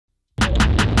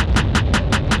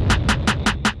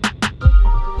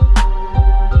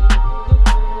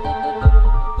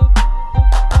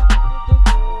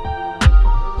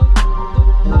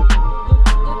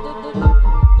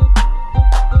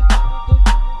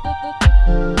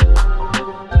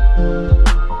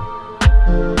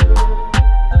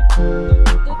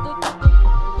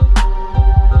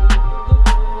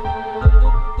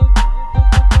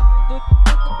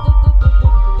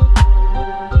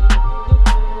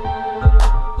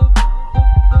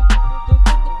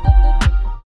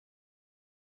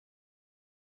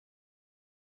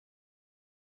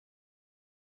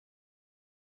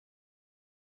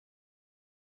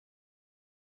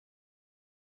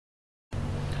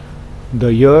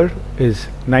The year is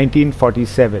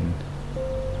 1947.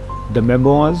 The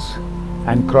memoirs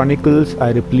and chronicles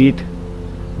are replete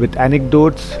with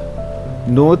anecdotes,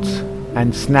 notes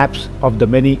and snaps of the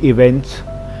many events,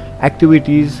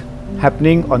 activities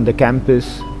happening on the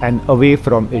campus and away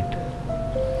from it.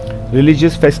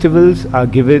 Religious festivals are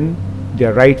given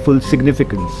their rightful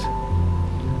significance.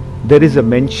 There is a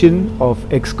mention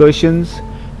of excursions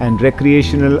and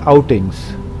recreational outings.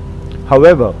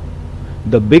 However,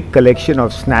 the big collection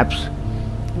of snaps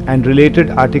and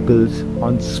related articles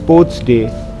on Sports Day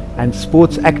and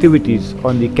sports activities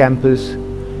on the campus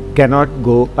cannot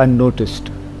go unnoticed.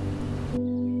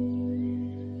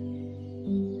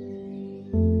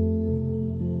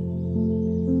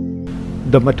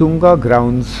 The Matunga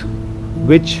grounds,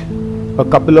 which a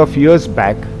couple of years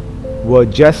back were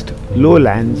just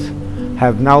lowlands,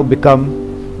 have now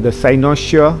become the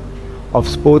cynosure of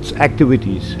sports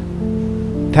activities.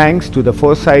 Thanks to the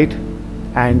foresight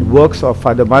and works of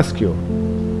Father Mascio,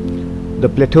 the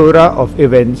plethora of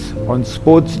events on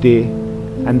Sports Day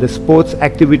and the sports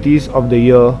activities of the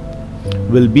year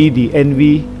will be the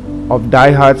envy of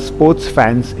die-hard sports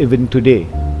fans even today.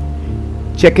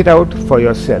 Check it out for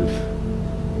yourself.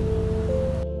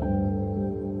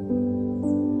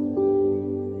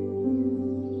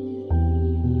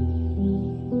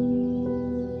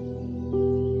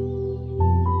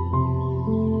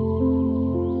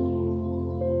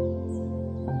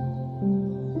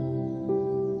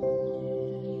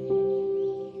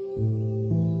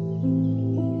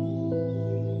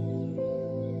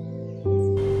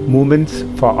 Moments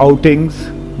for outings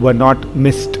were not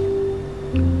missed.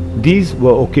 These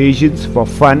were occasions for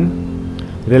fun,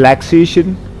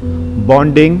 relaxation,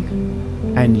 bonding,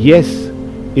 and yes,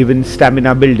 even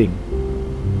stamina building.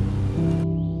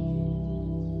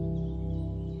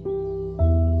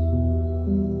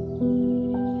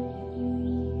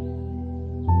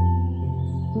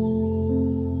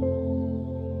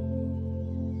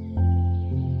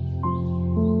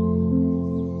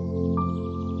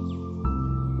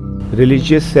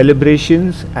 Religious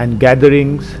celebrations and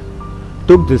gatherings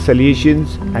took the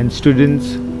Salesians and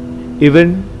students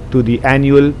even to the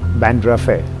annual Bandra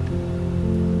Fair.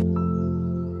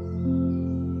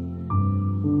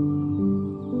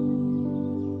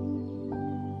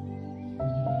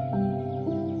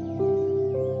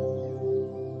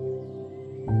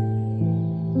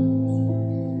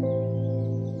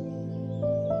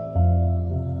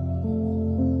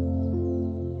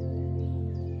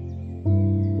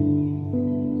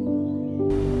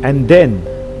 And then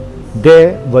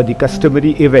there were the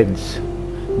customary events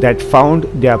that found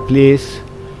their place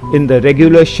in the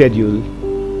regular schedule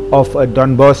of a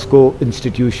Don Bosco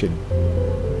institution.